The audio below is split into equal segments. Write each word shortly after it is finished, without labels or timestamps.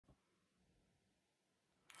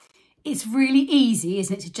It's really easy,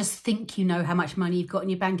 isn't it, to just think you know how much money you've got in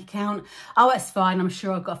your bank account. Oh, that's fine, I'm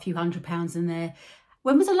sure I've got a few £100s in there.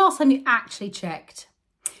 When was the last time you actually checked?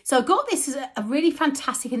 So I got this as a really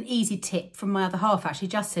fantastic and easy tip from my other half, actually,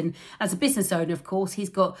 Justin. As a business owner, of course, he's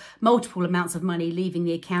got multiple amounts of money leaving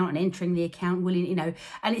the account and entering the account,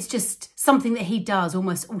 and it's just something that he does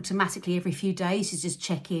almost automatically every few days. He's just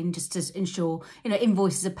check in, just to ensure,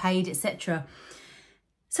 invoices are paid, etc.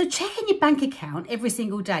 So checking your bank account every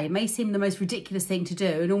single day may seem the most ridiculous thing to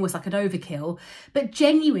do and almost like an overkill, but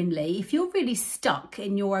genuinely, if you're really stuck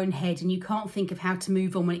in your own head and you can't think of how to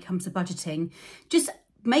move on when it comes to budgeting, just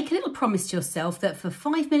make a little promise to yourself that for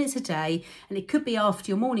 5 minutes a day, and it could be after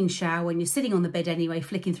your morning shower when you're sitting on the bed anyway,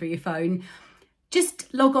 flicking through your phone,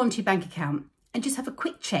 just log on to your bank account and just have a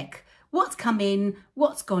quick check. What's come in,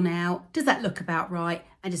 what's gone out, does that look about right?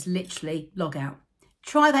 And just literally log out.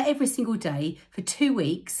 Try that every single day for 2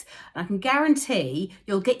 weeks, and I can guarantee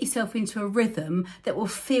you'll get yourself into a rhythm that will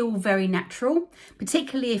feel very natural,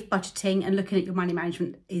 particularly if budgeting and looking at your money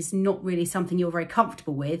management is not really something you're very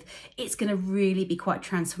comfortable with. It's going to really be quite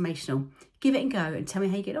transformational. Give it a go and tell me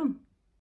how you get on.